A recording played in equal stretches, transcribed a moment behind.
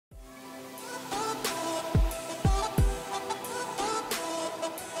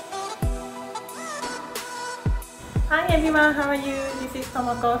everyone, how are you? This is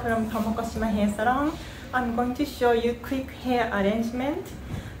Tomoko from Tomoko Shima Hair Salon. I'm going to show you quick hair arrangement.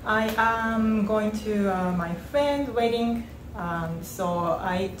 I am going to my friend's wedding, so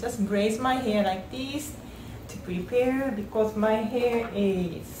I just braid my hair like this to prepare because my hair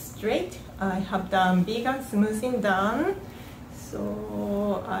is straight. I have done vegan smoothing done,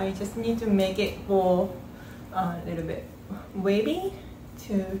 so I just need to make it go a little bit wavy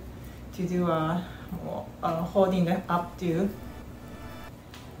to do holding the updo.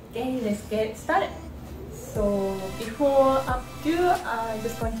 Okay, let's get started. So before updo, I'm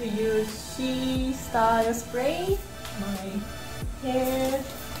just going to use HAIRSTYLE spray my hair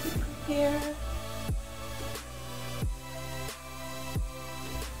here.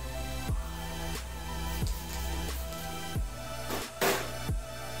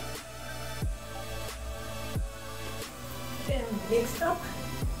 Then mix up.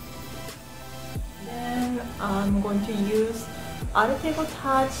 Then I'm going to use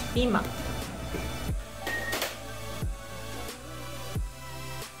HAIRSTYLE B-Mat.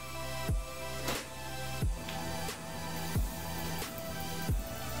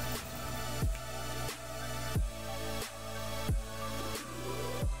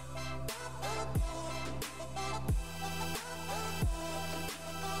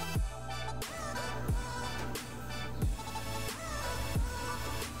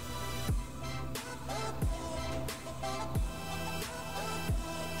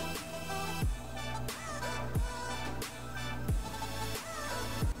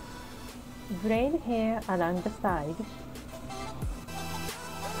 Braid hair along the side.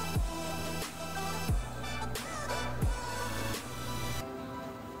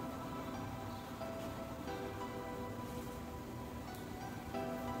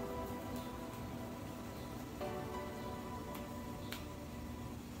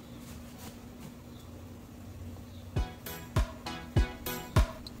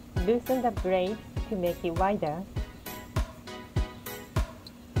 Loosen the braid to make it wider.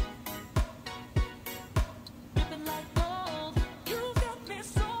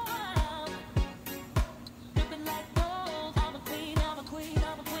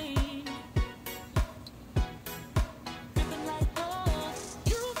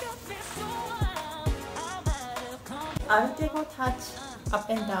 HAIRSTYLE Touch Up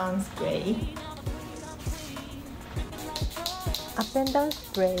and Down Spray. Up and down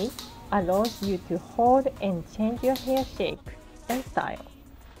spray allows you to hold and change your hair shape and style,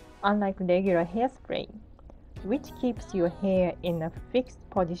 unlike regular hairspray, which keeps your hair in a fixed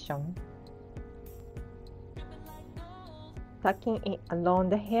position. Tucking it along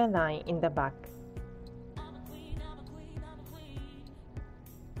the hairline in the back.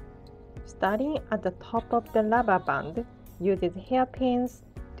 Starting at the top of the rubber band, uses hairpins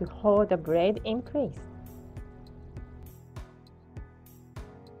to hold the braid in place.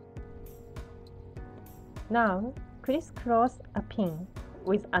 Now, crisscross a pin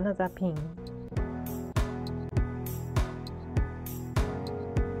with another pin.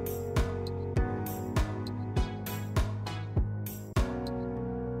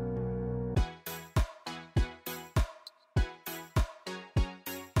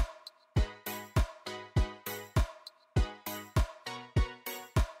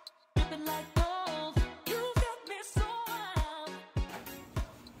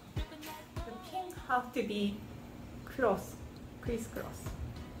 Have to be crisscross.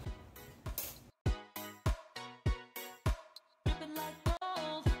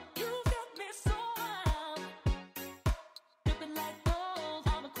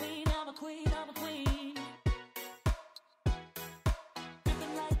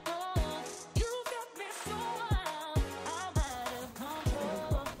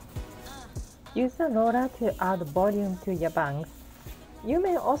 Use a roller to add volume to your bangs. You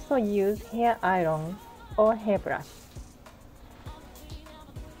may also use hair iron or hairbrush.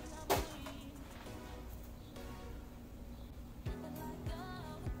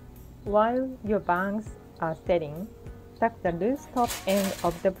 While your bangs are setting, tuck the loose top end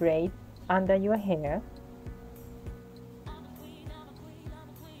of the braid under your hair.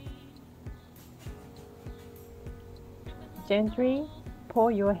 Gently pull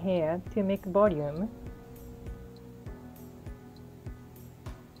your hair to make volume.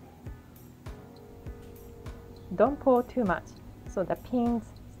 Don't pull too much, so the pins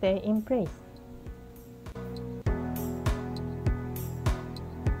stay in place.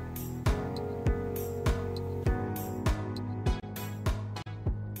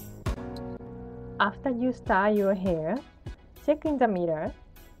 After you style your hair, check in the mirror.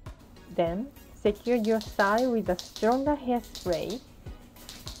 Then, secure your style with a stronger hairspray.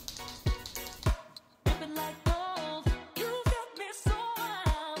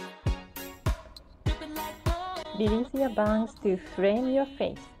 Release your bangs to frame your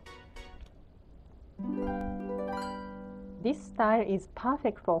face. This style is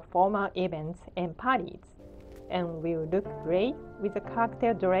perfect for formal events and parties, and will look great with a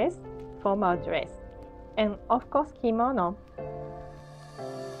cocktail dress, formal dress, and of course kimono.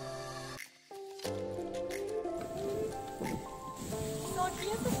 So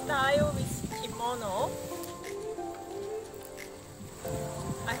here's the style with kimono.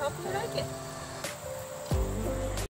 I hope you like it.